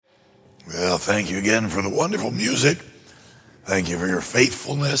Well, thank you again for the wonderful music. Thank you for your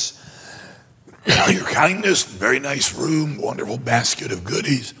faithfulness, your kindness. Very nice room, wonderful basket of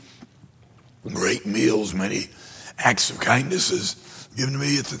goodies, great meals, many acts of kindnesses given to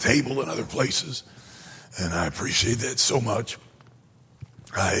me at the table and other places. And I appreciate that so much.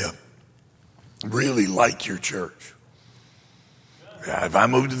 I really like your church. If I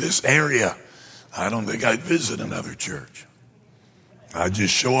moved to this area, I don't think I'd visit another church. I'd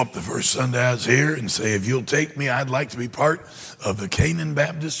just show up the first Sunday I was here and say, if you'll take me, I'd like to be part of the Canaan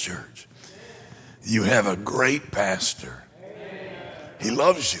Baptist Church. You have a great pastor. He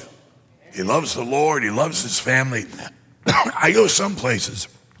loves you. He loves the Lord. He loves his family. I go some places.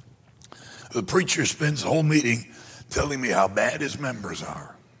 The preacher spends the whole meeting telling me how bad his members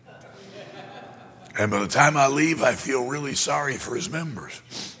are. And by the time I leave, I feel really sorry for his members.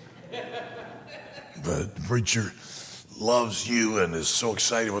 But the preacher loves you and is so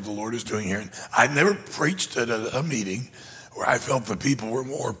excited what the Lord is doing here. And I've never preached at a meeting where I felt the people were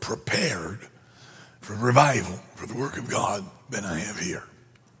more prepared for revival, for the work of God, than I have here.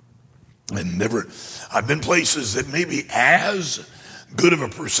 And I've been places that maybe as good of a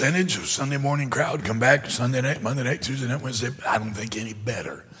percentage of Sunday morning crowd come back Sunday night, Monday night, Tuesday night, Wednesday. I don't think any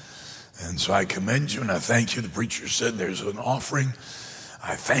better. And so I commend you and I thank you. The preacher said there's an offering.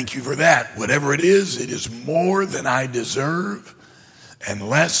 I thank you for that. Whatever it is more than I deserve and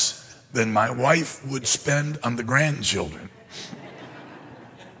less than my wife would spend on the grandchildren.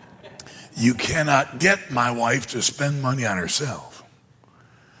 You cannot get my wife to spend money on herself.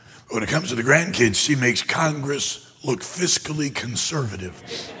 But when it comes to the grandkids, she makes Congress look fiscally conservative.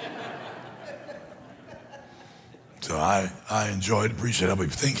 So I enjoyed, appreciate it. I'll be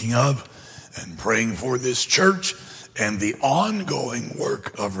thinking of and praying for this church and the ongoing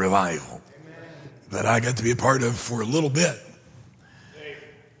work of revival that I got to be a part of for a little bit.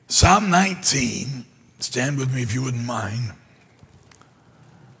 Psalm 19, stand with me if you wouldn't mind.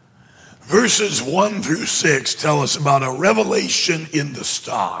 Verses 1 through 6 tell us about a revelation in the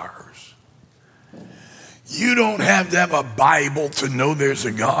stars. You don't have to have a Bible to know there's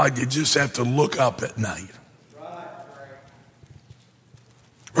a God. You just have to look up at night.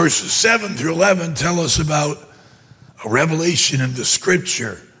 Verses 7 through 11 tell us about a revelation in the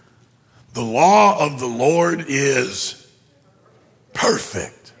scripture. The law of the Lord is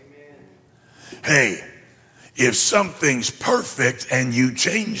perfect. Hey, if something's perfect and you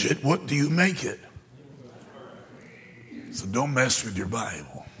change it, what do you make it? So don't mess with your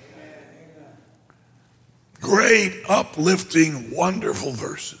Bible. Great, uplifting, wonderful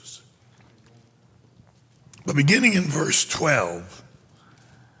verses. But beginning in verse 12,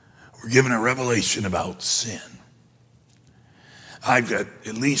 we're given a revelation about sin. I've got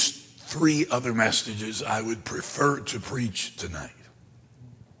at least 3 other messages I would prefer to preach tonight.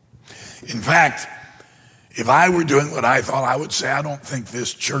 In fact, if I were doing what I thought, I would say I don't think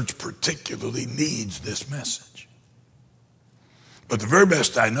this church particularly needs this message. But the very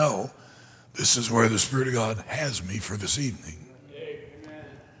best I know, this is where the Spirit of God has me for this evening. Amen.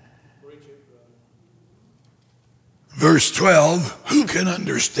 Verse 12, who can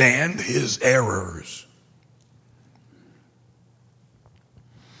understand his errors?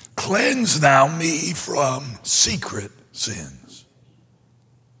 Cleanse thou me from secret sins.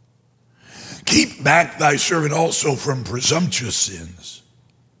 Keep back thy servant also from presumptuous sins.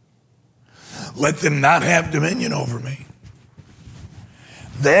 Let them not have dominion over me.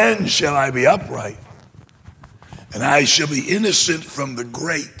 Then shall I be upright, and I shall be innocent from the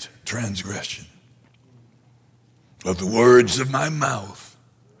great transgression. Let the words of my mouth,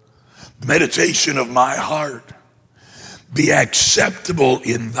 the meditation of my heart, be acceptable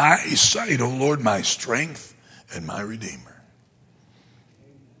in thy sight, O Lord, my strength and my Redeemer.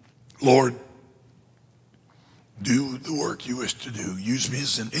 Lord, do the work you wish to do. Use me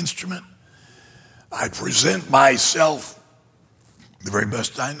as an instrument. I present myself, the very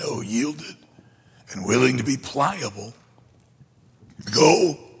best I know, yielded and willing to be pliable.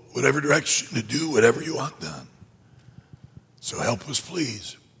 Go whatever direction, to do whatever you want done. So help us,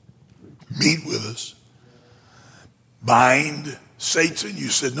 please. Meet with us. Bind Satan. You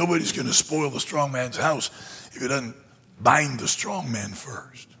said nobody's going to spoil the strong man's house if he doesn't bind the strong man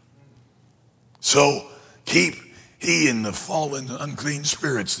first. So keep he and the fallen unclean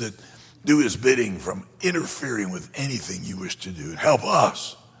spirits that do his bidding from interfering with anything you wish to do. And help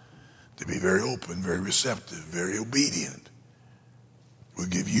us to be very open, very receptive, very obedient. We'll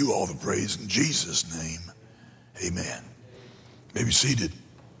give you all the praise in Jesus' name. Amen. You may be seated.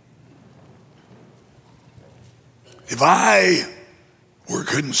 If I were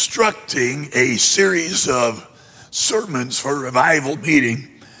constructing a series of sermons for a revival meeting,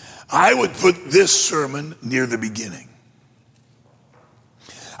 I would put this sermon near the beginning.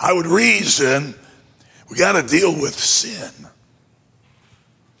 I would reason we got to deal with sin.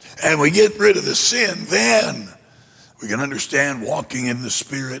 And we get rid of the sin, then we can understand walking in the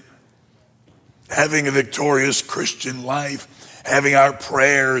Spirit, having a victorious Christian life, having our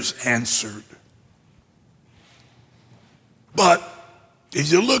prayers answered. But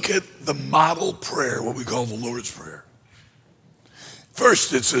if you look at the model prayer, what we call the Lord's Prayer,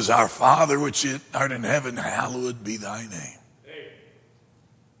 first it says, Our Father which art in heaven, hallowed be thy name.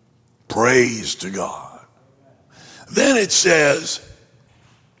 Praise to God. Then it says,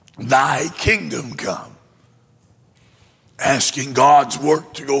 Thy kingdom come. Asking God's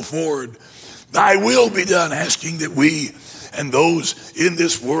work to go forward. Thy will be done, asking that we and those in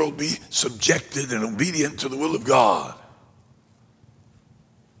this world be subjected and obedient to the will of God.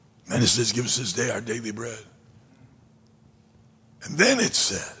 And it says, Give us this day our daily bread. And then it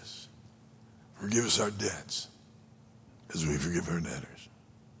says, Forgive us our debts as we forgive our debtors.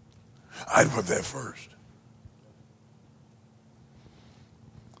 I'd put that first.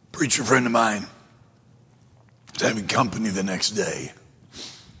 Preacher friend of mine was having company the next day.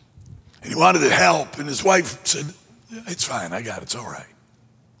 And he wanted to help. And his wife said, It's fine. I got it. It's all right.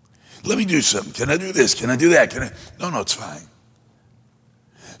 Let me do something. Can I do this? Can I do that? No, it's fine.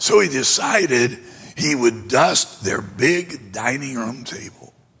 So he decided he would dust their big dining room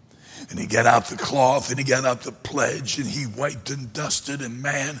table. And he got out the cloth and he got out the pledge and he wiped and dusted, and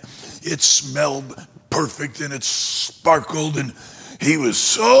man, it smelled perfect and it sparkled, and he was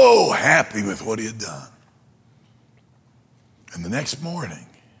so happy with what he had done. And the next morning,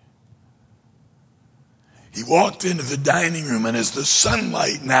 he walked into the dining room, and as the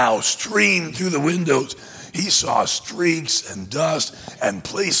sunlight now streamed through the windows, he saw streaks and dust and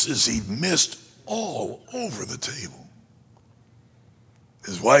places he'd missed all over the table.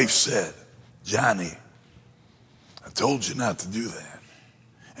 His wife said, Johnny, I told you not to do that.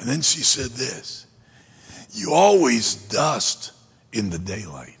 And then she said this, you always dust in the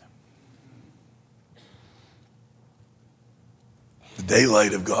daylight. The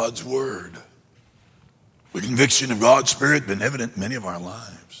daylight of God's word. The conviction of God's Spirit been evident in many of our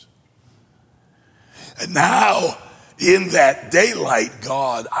lives. And now, in that daylight,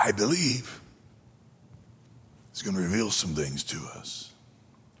 God, I believe, is going to reveal some things to us.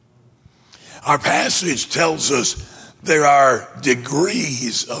 Our passage tells us there are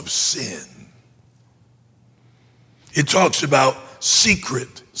degrees of sin. It talks about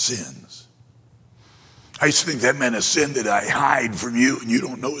secret sins. I used to think that meant a sin that I hide from you and you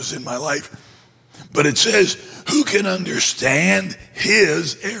don't know is in my life. But it says, who can understand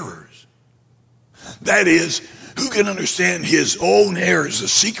his errors? That is, who can understand his own errors? A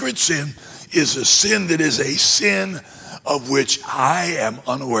secret sin is a sin that is a sin of which I am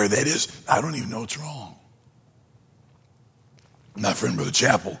unaware. That is, I don't even know it's wrong. My friend Brother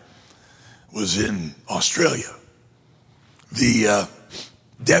Chappell was in Australia. The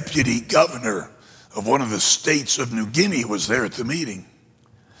deputy governor of one of the states of New Guinea was there at the meeting.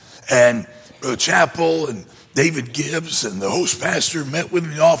 And Brother Chappell and David Gibbs and the host pastor met with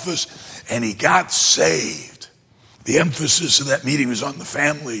him in the office, and he got saved. The emphasis of that meeting was on the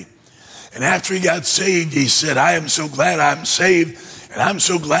family. And after he got saved, he said, I am so glad I'm saved, and I'm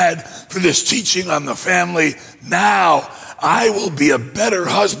so glad for this teaching on the family. Now I will be a better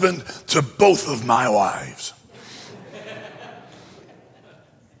husband to both of my wives.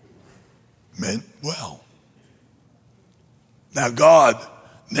 Meant well. Now God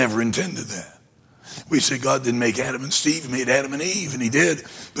never intended that. We say God didn't make Adam and Steve, he made Adam and Eve, and he did,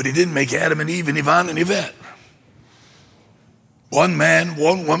 but he didn't make Adam and Eve and Yvonne and Yvette. One man,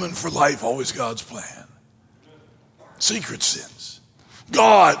 one woman for life, always God's plan. Secret sins.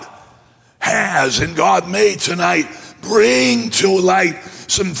 God has, and God may tonight bring to light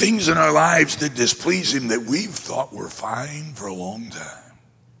some things in our lives that displease him that we've thought were fine for a long time.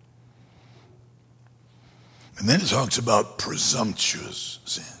 And then it talks about presumptuous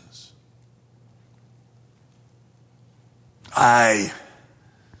sins. I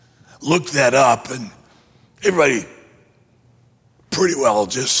looked that up, and everybody pretty well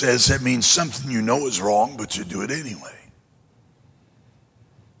just says that means something you know is wrong, but you do it anyway.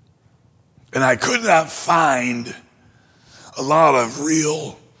 And I could not find a lot of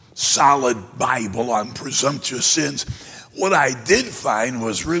real solid Bible on presumptuous sins. What I did find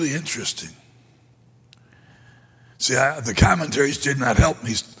was really interesting. See, the commentaries did not help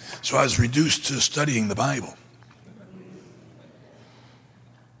me, so I was reduced to studying the Bible.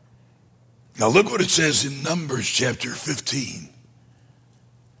 Now look what it says in Numbers chapter 15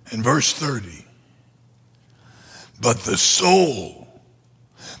 and verse 30. But the soul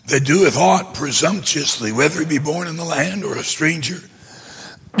that doeth aught presumptuously, whether he be born in the land or a stranger,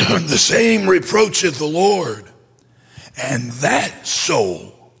 the same reproacheth the Lord, and that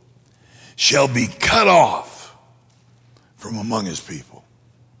soul shall be cut off from among his people.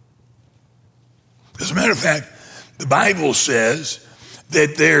 As a matter of fact, the Bible says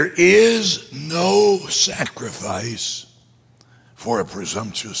that there is no sacrifice for a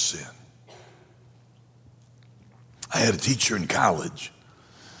presumptuous sin. I had a teacher in college.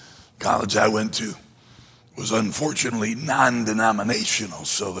 College I went to was unfortunately non-denominational,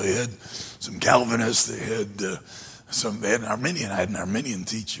 so they had some Calvinists, they had an Arminian. I had an Arminian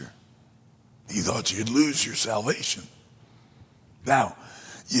teacher. He thought you'd lose your salvation. Now,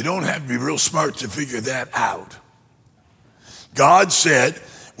 you don't have to be real smart to figure that out. God said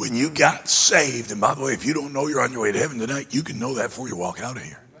when you got saved, and by the way, if you don't know you're on your way to heaven tonight, you can know that before you walk out of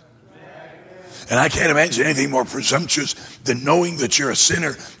here. And I can't imagine anything more presumptuous than knowing that you're a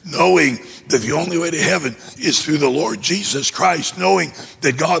sinner, knowing that the only way to heaven is through the Lord Jesus Christ, knowing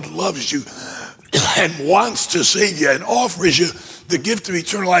that God loves you and wants to save you and offers you the gift of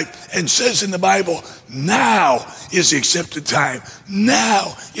eternal life and says in the Bible, now is the accepted time.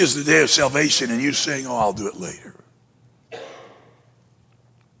 Now is the day of salvation. And you saying, oh, I'll do it later.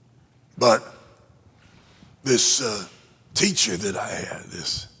 But this teacher that I had,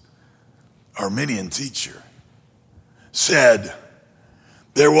 this Arminian teacher, said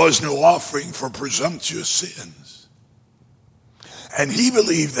there was no offering for presumptuous sins. And he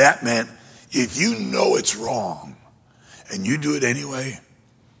believed that meant if you know it's wrong and you do it anyway,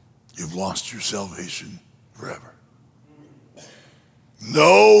 you've lost your salvation forever.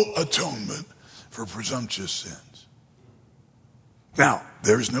 No atonement for presumptuous sins. Now,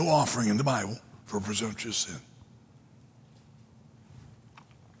 there is no offering in the Bible for presumptuous sin.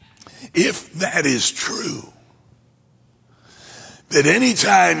 If that is true, that any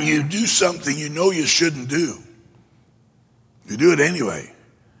time you do something you know you shouldn't do, you do it anyway,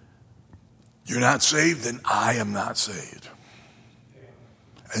 you're not saved, then I am not saved.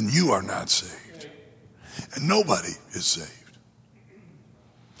 And you are not saved. And nobody is saved.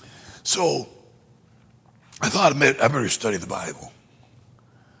 So I thought I better study the Bible.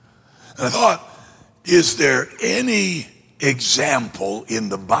 And I thought, is there any example in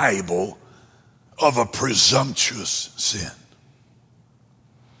the Bible of a presumptuous sin?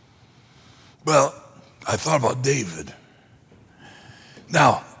 Well, I thought about David.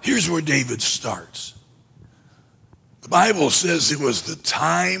 Now, here's where David starts. The Bible says it was the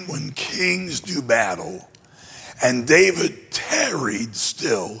time when kings do battle, and David tarried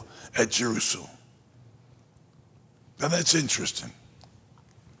still at Jerusalem. Now that's interesting.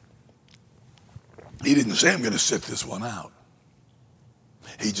 He didn't say, I'm going to sit this one out.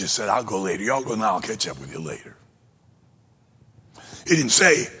 He just said, I'll go later. Y'all go now, I'll catch up with you later. He didn't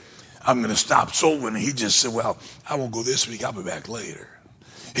say, I'm going to stop soul winning. He just said, well, I won't go this week, I'll be back later.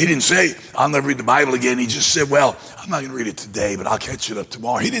 He didn't say, I'll never read the Bible again. He just said, well, I'm not going to read it today, but I'll catch it up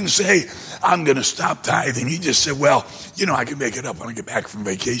tomorrow. He didn't say, I'm going to stop tithing. He just said, well, I can make it up when I get back from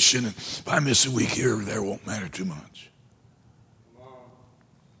vacation. And if I miss a week here or there, it won't matter too much.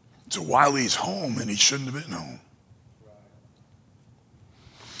 So while he's home, and he shouldn't have been home,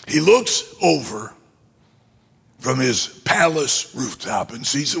 he looks over from his palace rooftop and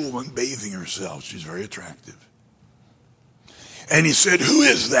sees a woman bathing herself. She's very attractive. And he said, who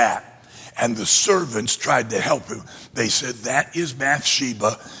is that? And the servants tried to help him. They said, that is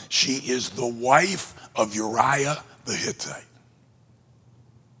Bathsheba. She is the wife of Uriah the Hittite.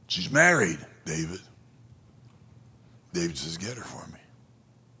 She's married, David. David says, get her for me.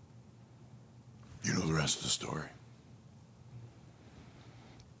 You know the rest of the story.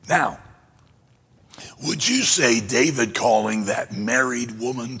 Now, would you say David calling that married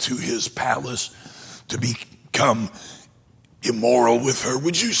woman to his palace to become immoral with her,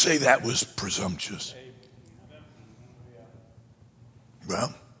 would you say that was presumptuous?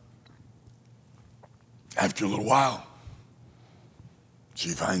 Well, after a little while, she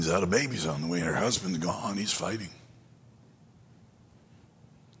finds out a baby's on the way and her husband's gone. He's fighting.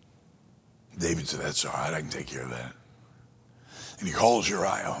 David said, that's all right, I can take care of that. And he calls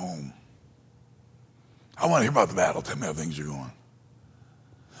Uriah home. I want to hear about the battle. Tell me how things are going.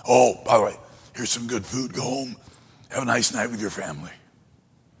 Oh, by the way, here's some good food. Go home. Have a nice night with your family.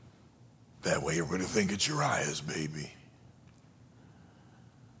 That way you're going to think it's Uriah's baby.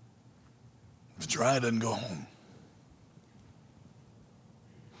 But Uriah doesn't go home.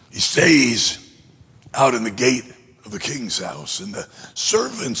 He stays out in the gate of the king's house, and the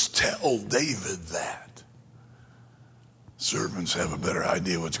servants tell David that. Servants have a better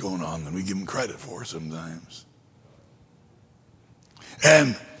idea what's going on than we give them credit for sometimes.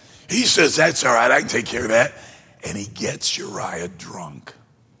 And He says, that's all right, I can take care of that. And he gets Uriah drunk.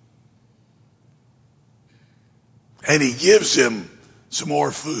 And he gives him some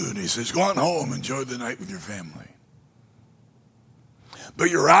more food. He says, go on home, enjoy the night with your family. But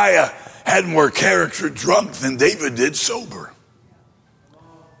Uriah had more character drunk than David did sober.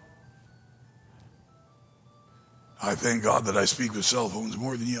 I thank God that I speak with cell phones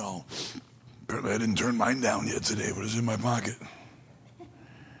more than y'all. Apparently I didn't turn mine down yet today, but it's in my pocket.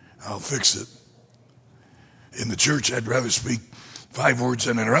 I'll fix it. In the church, I'd rather speak 5 words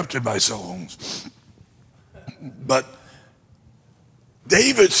uninterrupted by cell phones. But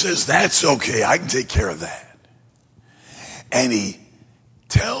David says, that's okay, I can take care of that. And he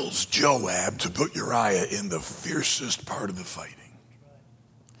tells Joab to put Uriah in the fiercest part of the fighting.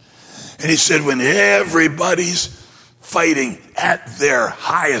 And he said, when everybody's fighting at their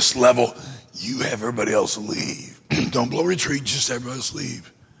highest level, you have everybody else leave. Don't blow retreat, just everybody else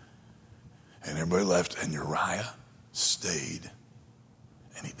leave. And everybody left, and Uriah stayed,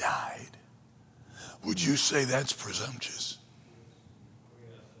 and he died. Would you say that's presumptuous?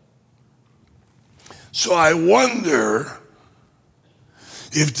 So I wonder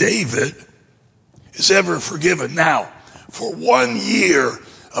if David is ever forgiven. Now, for 1 year,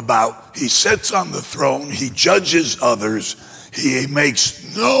 he sits on the throne, he judges others, he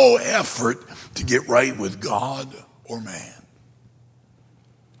makes no effort to get right with God or man.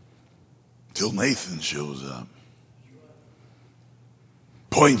 Till Nathan shows up.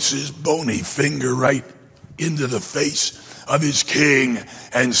 Points his bony finger right into the face of his king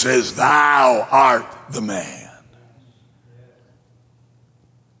and says, thou art the man.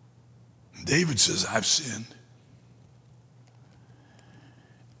 David says, I've sinned.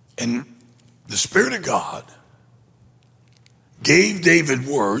 And the Spirit of God gave David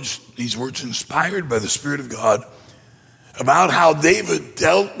words, these words inspired by the Spirit of God, about how David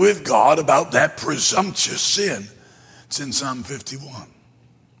dealt with God about that presumptuous sin. It's in Psalm 51.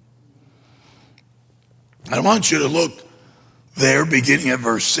 I want you to look there beginning at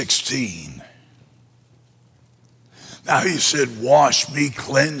verse 16. Now he said, wash me,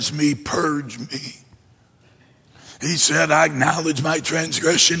 cleanse me, purge me. He said, I acknowledge my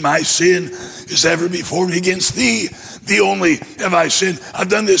transgression. My sin is ever before me against thee. Thee only have I sinned. I've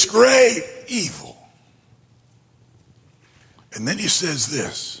done this great evil. And then he says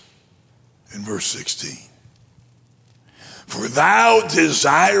this in verse 16. For thou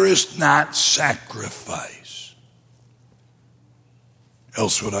desirest not sacrifice,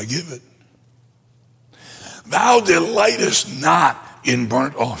 else would I give it. Thou delightest not in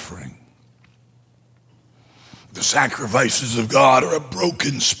burnt offering. The sacrifices of God are a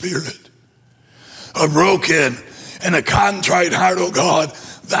broken spirit, a broken and a contrite heart, O God,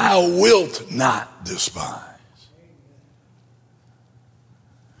 thou wilt not despise.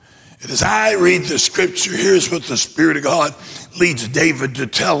 And as I read the scripture, here's what the Spirit of God leads David to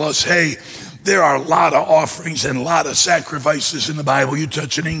tell us. Hey, there are a lot of offerings and a lot of sacrifices in the Bible. You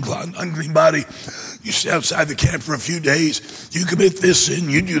touch an unclean body, you stay outside the camp for a few days, you commit this sin,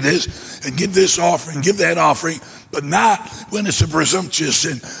 you do this, and give this offering, give that offering, but not when it's a presumptuous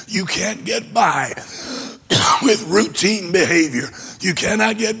sin. You can't get by with routine behavior. You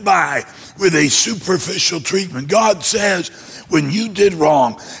cannot get by with a superficial treatment. God says, when you did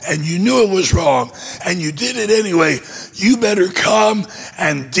wrong and you knew it was wrong and you did it anyway, you better come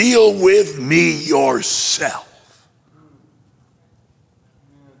and deal with me yourself.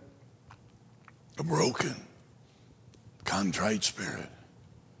 A broken, contrite spirit.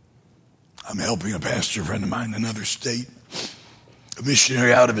 I'm helping a pastor friend of mine in another state. A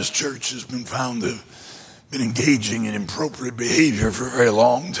missionary out of his church has been found to have been engaging in inappropriate behavior for a very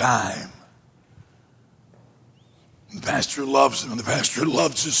long time. The pastor loves him, and the pastor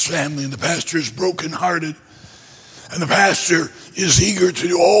loves his family, and the pastor is brokenhearted, and the pastor is eager to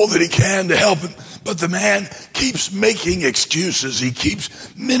do all that he can to help him, but the man keeps making excuses. He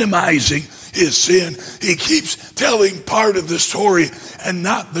keeps minimizing his sin. He keeps telling part of the story and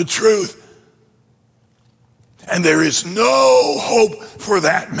not the truth. And there is no hope for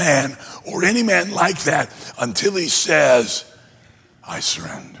that man or any man like that until he says, I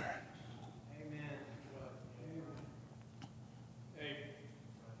surrender.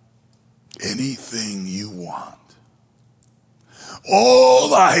 Anything you want.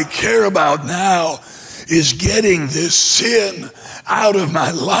 All I care about now is getting this sin out of my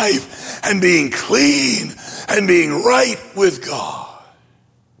life and being clean and being right with God.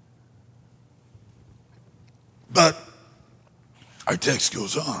 But our text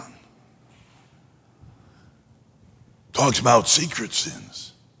goes on. Talks about secret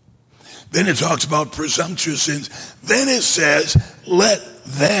sins. Then it talks about presumptuous sins. Then it says, let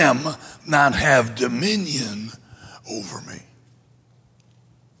them not have dominion over me.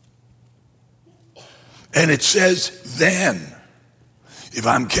 And it says, then, if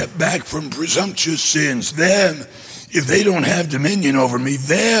I'm kept back from presumptuous sins, then, if they don't have dominion over me,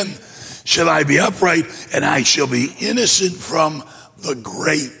 then shall I be upright, and I shall be innocent from the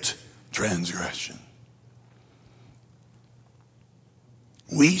great transgression.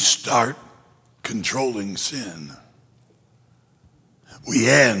 We start controlling sin. We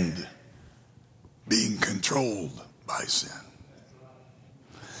end being controlled by sin.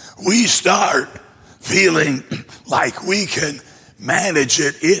 We start feeling like we can manage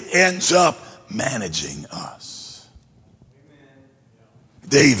it. It ends up managing us.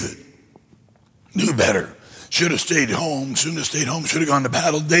 David knew better. Should have stayed home, shouldn't have stayed home, should have gone to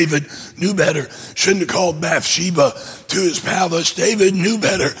battle. David knew better. Shouldn't have called Bathsheba to his palace. David knew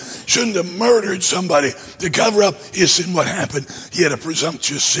better. Shouldn't have murdered somebody to cover up his sin. What happened? He had a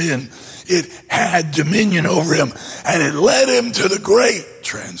presumptuous sin. It had dominion over him, and it led him to the great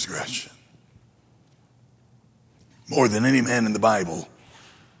transgression. More than any man in the Bible,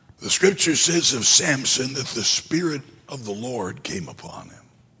 the scripture says of Samson that the Spirit of the Lord came upon him.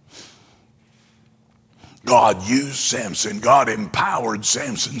 God used Samson. God empowered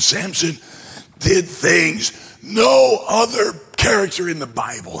Samson. Samson did things no other character in the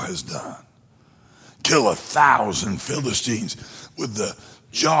Bible has done. Kill 1,000 Philistines with the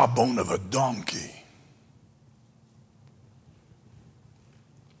jawbone of a donkey.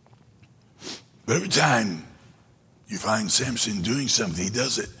 But every time you find Samson doing something, he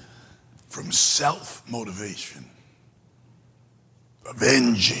does it from self-motivation,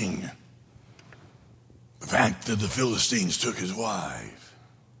 avenging the fact that the Philistines took his wife.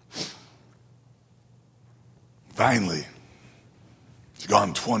 Finally, it's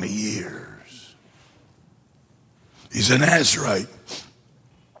gone 20 years. He's a Nazarite.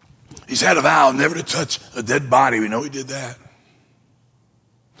 He's had a vow never to touch a dead body. We know he did that.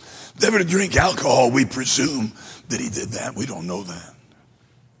 Never to drink alcohol. We presume that he did that. We don't know that.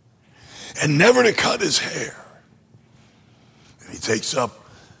 And never to cut his hair. And he takes up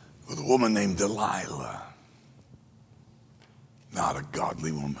with a woman named Delilah. Not a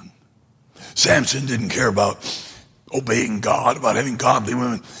godly woman. Samson didn't care about obeying God, about having godly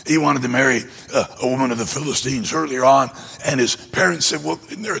women. He wanted to marry a woman of the Philistines earlier on, and his parents said, well,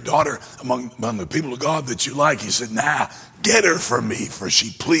 isn't there a daughter among the people of God that you like? He said, nah, get her for me, for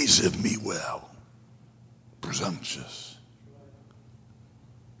she pleaseth me well. Presumptuous.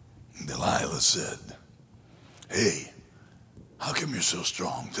 And Delilah said, hey, how come you're so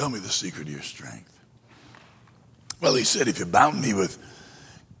strong? Tell me the secret of your strength. Well, he said, if you bound me with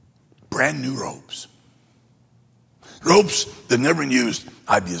brand new ropes that never been used,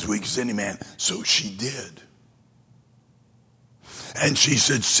 I'd be as weak as any man. So she did. And she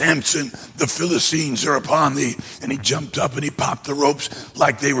said, Samson, the Philistines are upon thee. And he jumped up and he popped the ropes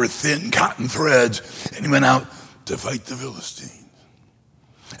like they were thin cotton threads. And he went out to fight the Philistines.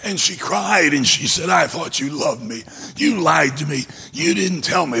 And she cried and she said, I thought you loved me. You lied to me. You didn't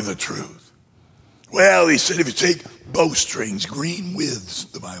tell me the truth. Well, he said, if you take bowstrings, green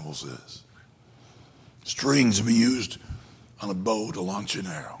withes, the Bible says, strings to be used on a bow to launch an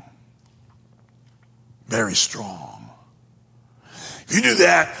arrow. Very strong. If you do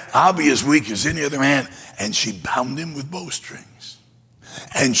that, I'll be as weak as any other man. And she bound him with bowstrings.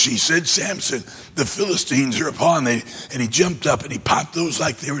 And she said, Samson, the Philistines are upon thee. And he jumped up and he popped those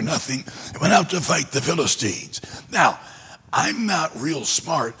like they were nothing and went out to fight the Philistines. Now, I'm not real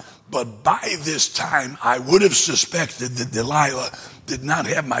smart, but by this time, I would have suspected that Delilah did not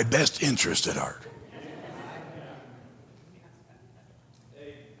have my best interest at heart.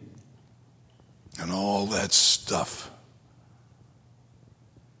 And all that stuff,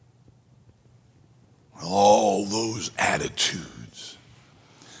 all those attitudes,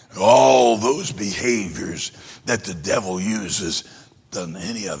 all those behaviors that the devil uses, doesn't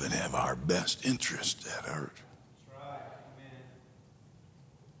any of it have our best interest at heart?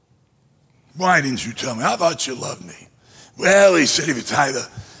 Why didn't you tell me? I thought you loved me. Well, he said, if you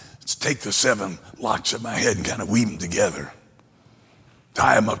let's take the 7 locks of my head and kind of weave them together.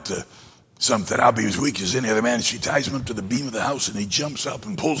 Tie them up to something. I'll be as weak as any other man. And she ties him up to the beam of the house, and he jumps up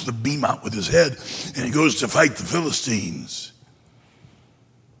and pulls the beam out with his head, and he goes to fight the Philistines.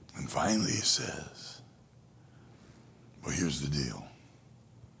 And finally he says, well, here's the deal.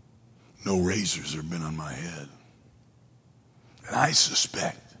 No razors have been on my head. And I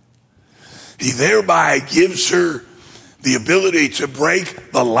suspect he thereby gives her the ability to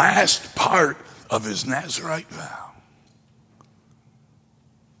break the last part of his Nazarite vow.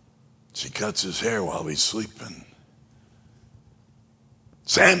 She cuts his hair while he's sleeping.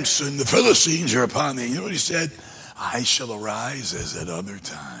 Samson, the Philistines are upon thee. You know what he said? I shall arise as at other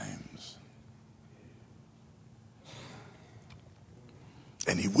times.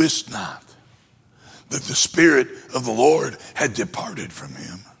 And he wist not that the Spirit of the Lord had departed from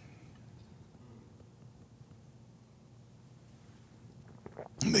him.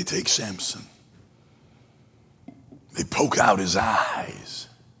 And they take Samson. They poke out his eyes.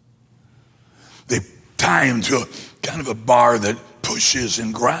 They tie him to a kind of a bar that pushes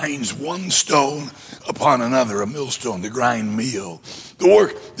and grinds one stone upon another, a millstone to grind meal. The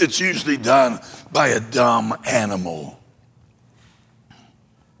work that's usually done by a dumb animal.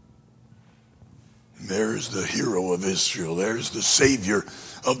 There's the hero of Israel. There's the Savior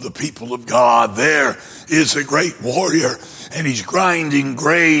of the people of God. There is a great warrior, and he's grinding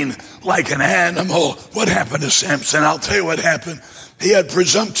grain like an animal. What happened to Samson? I'll tell you what happened. He had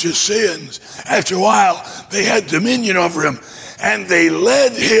presumptuous sins. After a while, they had dominion over him, and they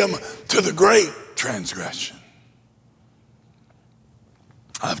led him to the great transgression.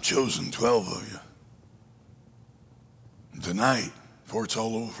 I've chosen 12 of you. Tonight, before it's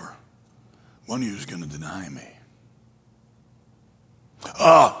all over, one of you is going to deny me.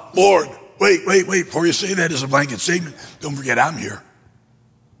 Lord, wait, before you say that as a blanket statement, don't forget I'm here.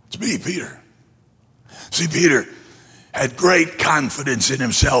 It's me, Peter. See, Peter had great confidence in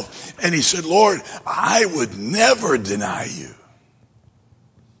himself, and he said, Lord, I would never deny you.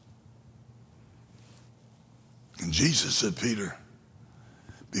 And Jesus said, Peter,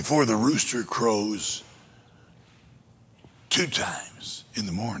 before the rooster crows 2 times in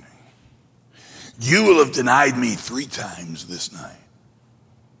the morning, you will have denied me 3 times this night.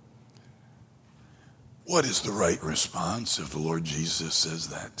 What is the right response if the Lord Jesus says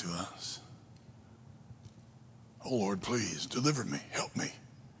that to us? Oh, Lord, please deliver me. Help me.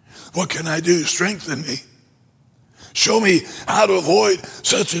 What can I do? Strengthen me. Show me how to avoid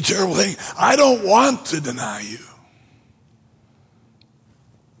such a terrible thing. I don't want to deny you.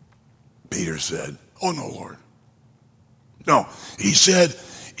 Peter said, oh, no, Lord. No, he said,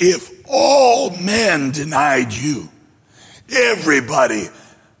 if all men denied you, everybody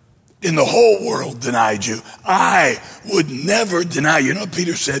in the whole world denied you, I would never deny you. You know what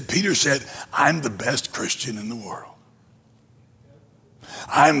Peter said? Peter said, I'm the best Christian in the world.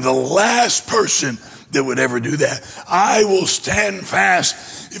 I'm the last person that would ever do that. I will stand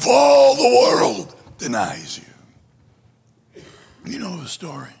fast if all the world denies you. You know the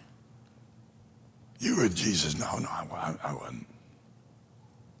story. You were Jesus. No, I wasn't.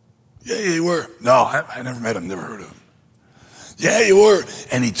 Yeah, you were. No, I never met him, never heard of him. Yeah, you were.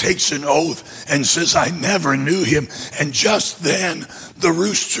 And he takes an oath and says, I never knew him. And just then, the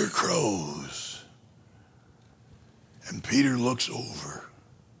rooster crows. And Peter looks over,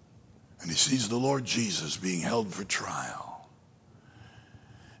 and he sees the Lord Jesus being held for trial.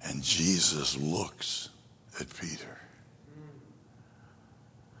 And Jesus looks at Peter.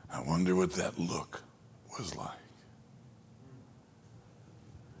 I wonder what that look was like.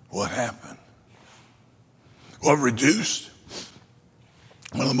 What happened? What reduced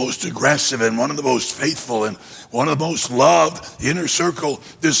one of the most aggressive and one of the most faithful and one of the most loved inner circle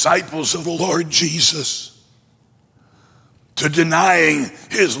disciples of the Lord Jesus to denying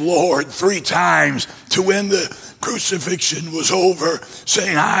his Lord 3 times, to when the crucifixion was over,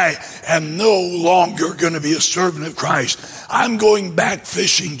 saying, I am no longer going to be a servant of Christ. I'm going back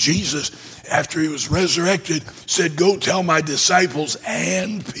fishing. Jesus, after he was resurrected, said, go tell my disciples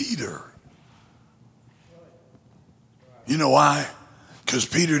and Peter. You know why? Because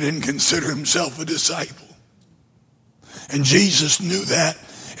Peter didn't consider himself a disciple. And Jesus knew that.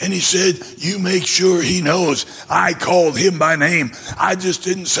 And he said, you make sure he knows I called him by name. I just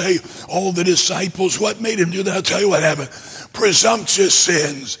didn't say all the disciples. What made him do that? I'll tell you what happened. Presumptuous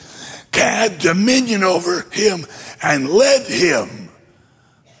sins had dominion over him and led him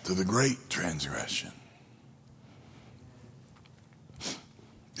to the great transgression.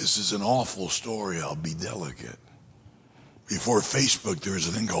 This is an awful story. I'll be delicate. Before Facebook, there was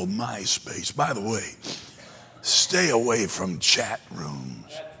a thing called MySpace. By the way, stay away from chat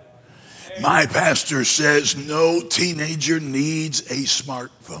rooms. My pastor says no teenager needs a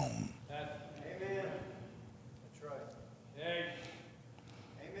smartphone. Amen. That's right.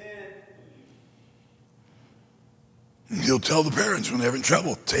 Amen. And he'll tell the parents when they're having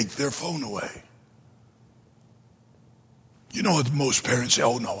trouble, take their phone away. You know what most parents say?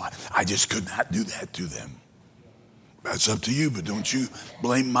 Oh, no, I just could not do that to them. That's up to you, but don't you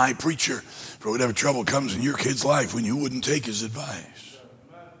blame my preacher for whatever trouble comes in your kid's life when you wouldn't take his advice.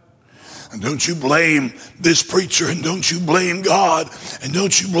 And don't you blame this preacher, and don't you blame God, and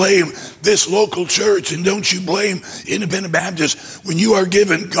don't you blame this local church, and don't you blame Independent Baptist when you are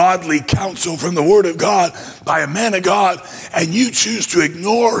given godly counsel from the Word of God by a man of God, and you choose to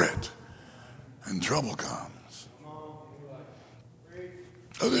ignore it, and trouble comes.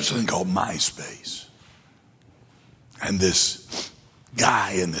 Oh, there's something called MySpace. And this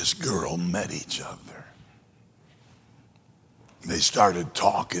guy and this girl met each other. They started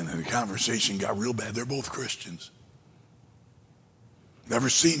talking, and the conversation got real bad. They're both Christians. Never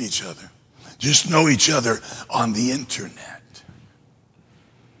seen each other. Just know each other on the internet.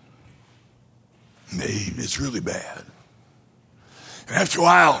 It's really bad. And after a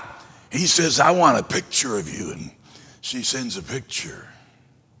while, he says, I want a picture of you. And she sends a picture.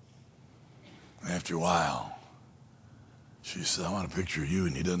 And after a while, she says, I want a picture of you.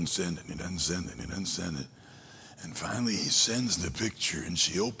 And he doesn't send it, and he doesn't send it, and he doesn't send it. And finally he sends the picture, and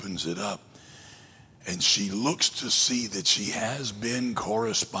she opens it up, and she looks to see that she has been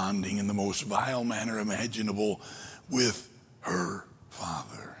corresponding in the most vile manner imaginable with her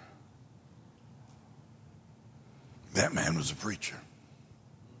father. That man was a preacher.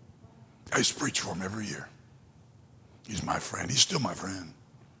 I used to preach for him every year. He's my friend. He's still my friend.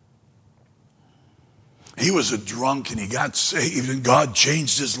 He was a drunk, and he got saved, and God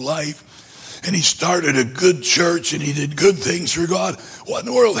changed his life. And he started a good church, and he did good things for God. What in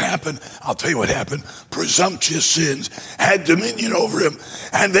the world happened? I'll tell you what happened. Presumptuous sins had dominion over him.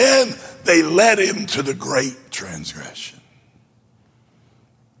 And then they led him to the great transgression.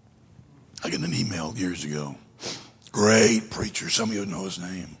 I got an email years ago. Great preacher. Some of you know his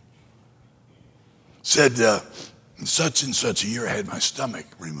name. Said, in such and such a year, I had my stomach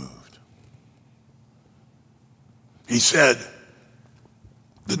removed. He said,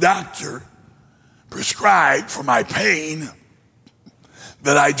 the doctor prescribed for my pain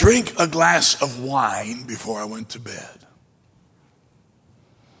that I drink a glass of wine before I went to bed.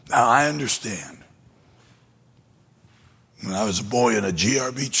 Now, I understand. When I was a boy in a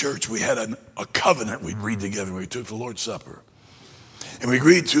GRB church, we had a covenant we'd read together when we took the Lord's Supper. And we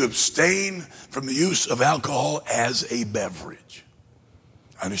agreed to abstain from the use of alcohol as a beverage.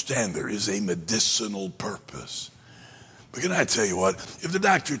 I understand there is a medicinal purpose. But can I tell you what? If the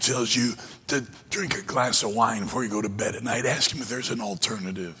doctor tells you to drink a glass of wine before you go to bed at night, ask him if there's an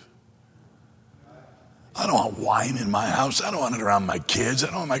alternative. I don't want wine in my house. I don't want it around my kids. I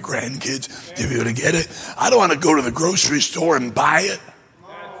don't want my grandkids to be able to get it. I don't want to go to the grocery store and buy it.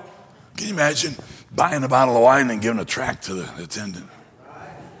 Can you imagine buying a bottle of wine and giving a tract to the attendant?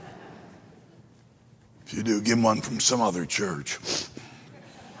 If you do, give him one from some other church.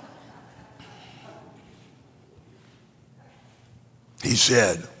 He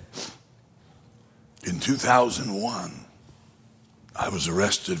said, in 2001, I was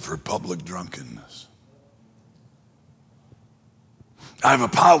arrested for public drunkenness. I've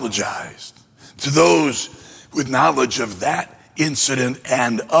apologized to those with knowledge of that incident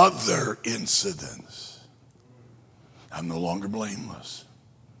and other incidents. I'm no longer blameless.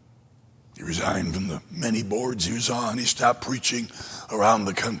 He resigned from the many boards he was on. He stopped preaching around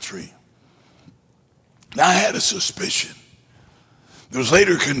the country. Now, I had a suspicion. It was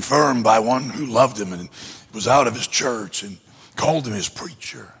later confirmed by one who loved him and was out of his church and called him his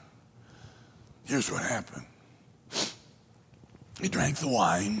preacher. Here's what happened. He drank the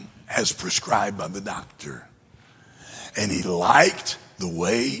wine as prescribed by the doctor, and he liked the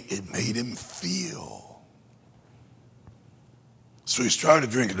way it made him feel. So he started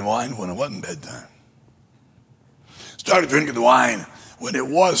drinking the wine when it wasn't bedtime. Started drinking the wine when it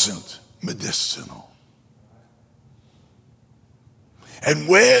wasn't medicinal. And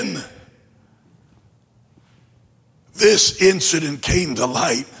when this incident came to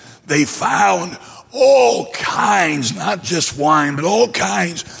light, they found all kinds, not just wine, but all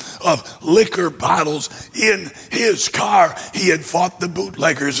kinds of liquor bottles in his car. He had fought the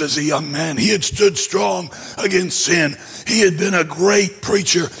bootleggers as a young man. He had stood strong against sin. He had been a great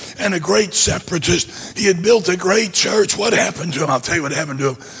preacher and a great separatist. He had built a great church. What happened to him? I'll tell you what happened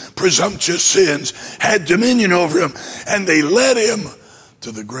to him. Presumptuous sins had dominion over him, and they led him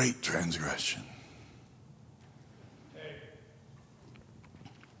to the great transgression.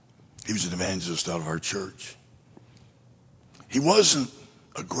 He was an evangelist out of our church. He wasn't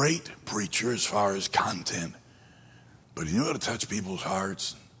a great preacher as far as content, but he knew how to touch people's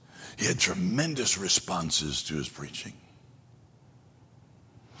hearts. He had tremendous responses to his preaching.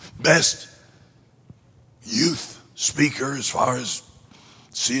 Best youth speaker as far as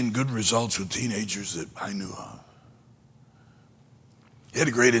seeing good results with teenagers that I knew of. He had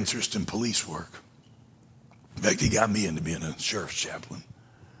a great interest in police work. In fact, he got me into being a sheriff's chaplain.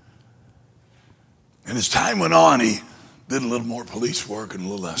 And as time went on, he did a little more police work and a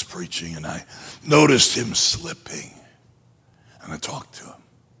little less preaching, and I noticed him slipping. And I talked to him.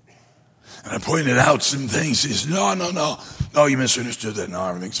 And I pointed out some things. He said, no, you misunderstood that. No,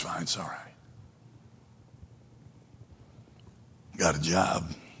 everything's fine, it's all right. Got a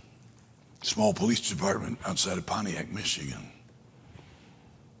job, small police department outside of Pontiac, Michigan.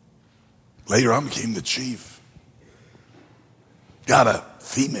 Later on became the chief. Got a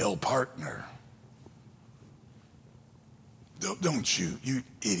female partner. Don't you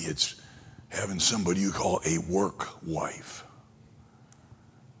idiots, having somebody you call a work wife.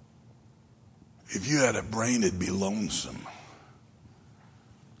 If you had a brain, it'd be lonesome.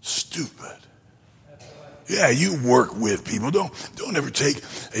 Stupid. Yeah, you work with people. Don't ever take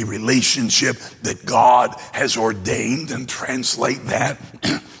a relationship that God has ordained and translate that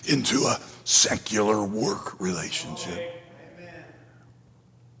into a secular work relationship. Amen.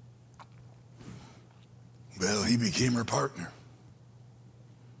 Well, he became her partner.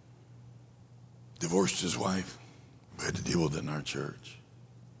 Divorced his wife. We had to deal with it in our church.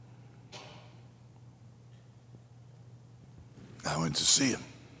 I went to see him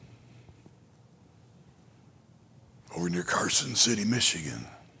over near Carson City, Michigan,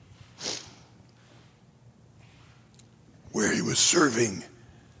 where he was serving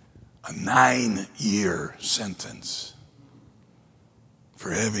a 9-year sentence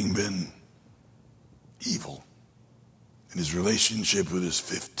for having been evil in his relationship with his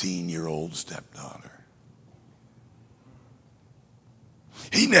 15-year-old stepdaughter.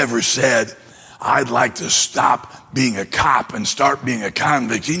 He never said, I'd like to stop being a cop and start being a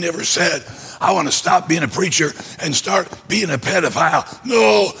convict. He never said, I want to stop being a preacher and start being a pedophile.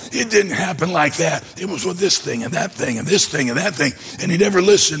 No, it didn't happen like that. It was with this thing and that thing and this thing and that thing. And he never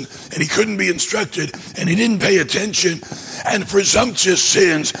listened, and he couldn't be instructed, and he didn't pay attention. And presumptuous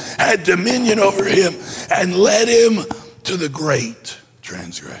sins had dominion over him and led him to the great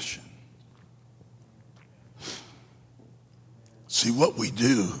transgression. See, what we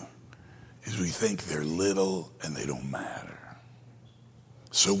do is we think they're little and they don't matter.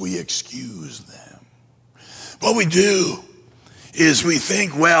 So we excuse them. What we do is we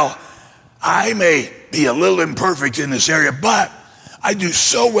think, well, I may be a little imperfect in this area, but I do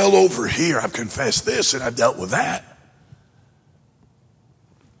so well over here. I've confessed this and I've dealt with that.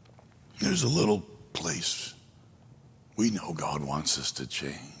 There's a little place we know God wants us to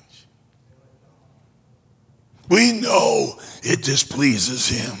change. We know it displeases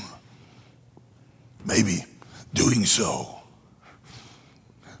him. Maybe doing so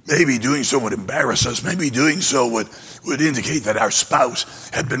would embarrass us. Maybe doing so would indicate that our spouse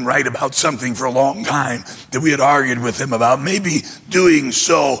had been right about something for a long time that we had argued with them about. Maybe doing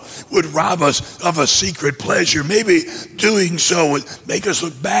so would rob us of a secret pleasure. Maybe doing so would make us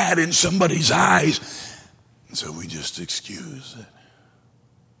look bad in somebody's eyes. And so we just excuse it.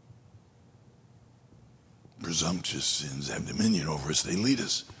 Presumptuous sins have dominion over us. They lead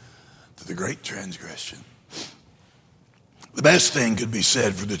us to the great transgression. The best thing could be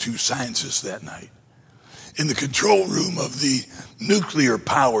said for the two scientists that night. In the control room of the nuclear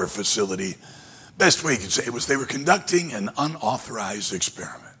power facility, best way you could say it was they were conducting an unauthorized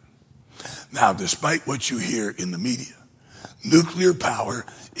experiment. Now, despite what you hear in the media, nuclear power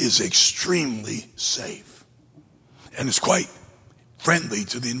is extremely safe. And it's quite friendly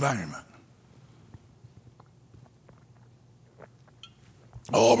to the environment.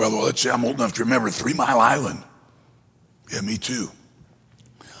 Oh, Brother Ouellette, say I'm old enough to remember 3 Mile Island. Yeah, me too.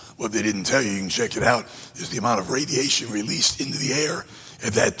 What they didn't tell you, you can check it out, is the amount of radiation released into the air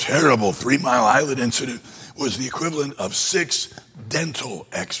at that terrible 3 Mile Island incident was the equivalent of 6 dental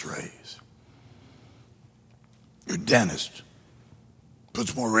x-rays. Your dentist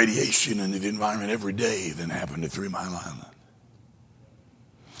puts more radiation into the environment every day than happened at 3 Mile Island.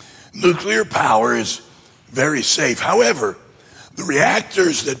 Nuclear power is very safe. However, the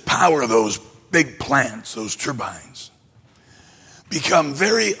reactors that power those big plants, those turbines, become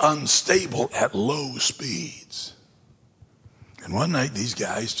very unstable at low speeds. And one night these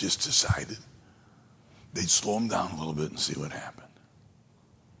guys just decided they'd slow them down a little bit and see what happened.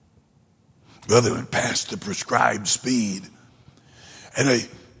 Well, they went past the prescribed speed, and a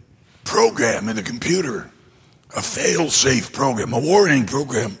program in the computer, a fail-safe program, a warning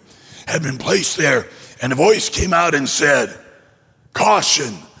program, had been placed there, and a voice came out and said,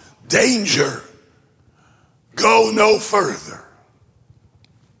 "Caution, danger, go no further."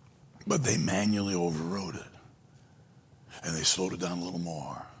 But they manually overrode it, and they slowed it down a little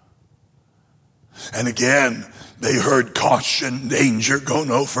more And again, they heard caution, danger, go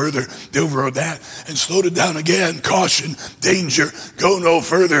no further. They overrode that and slowed it down again. Caution, danger, go no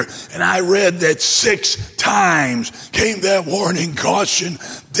further. And I read that 6 times came that warning, caution,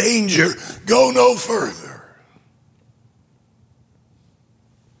 danger, go no further.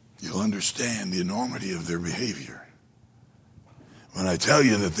 You'll understand the enormity of their behavior when I tell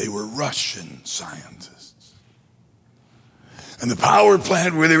you that they were Russian scientists. And the power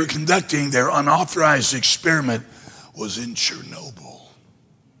plant where they were conducting their unauthorized experiment was in Chernobyl.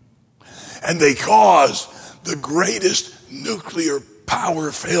 And they caused the greatest nuclear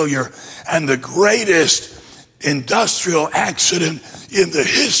power failure and the greatest industrial accident in the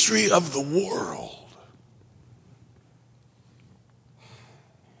history of the world.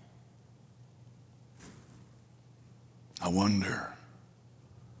 I wonder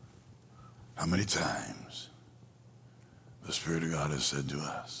how many times the Spirit of God has said to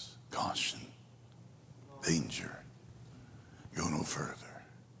us, caution, danger, go no further.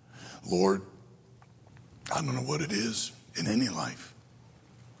 Lord, I don't know what it is in any life.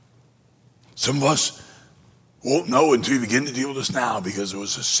 Some of us won't know until you begin to deal with us now because it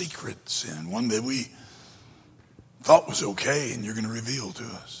was a secret sin, one that we thought was okay and you're going to reveal to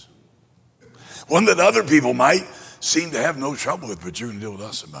us. One that other people might seem to have no trouble with, but you're going to deal with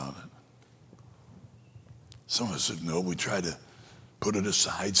us about it. Some of us said, no, we try to put it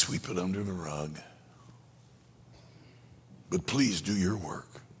aside, sweep it under the rug. But please do your work.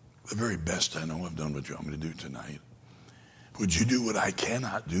 The very best I know I've done what you want me to do tonight. Would you do what I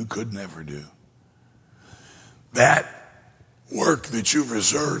cannot do, could never do? That work that you've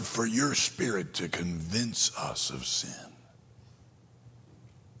reserved for your Spirit to convince us of sin,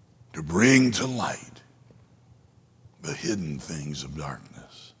 to bring to light the hidden things of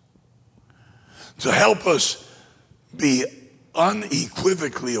darkness, to help us be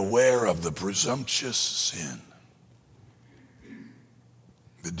unequivocally aware of the presumptuous sin,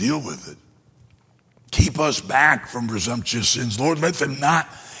 to deal with it. Keep us back from presumptuous sins. Lord, let them not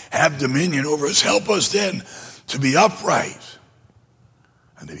have dominion over us. Help us then to be upright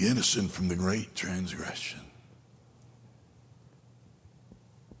and to be innocent from the great transgression.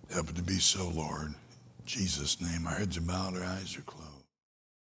 Help it to be so, Lord. In Jesus' name, our heads are bowed, our eyes are closed.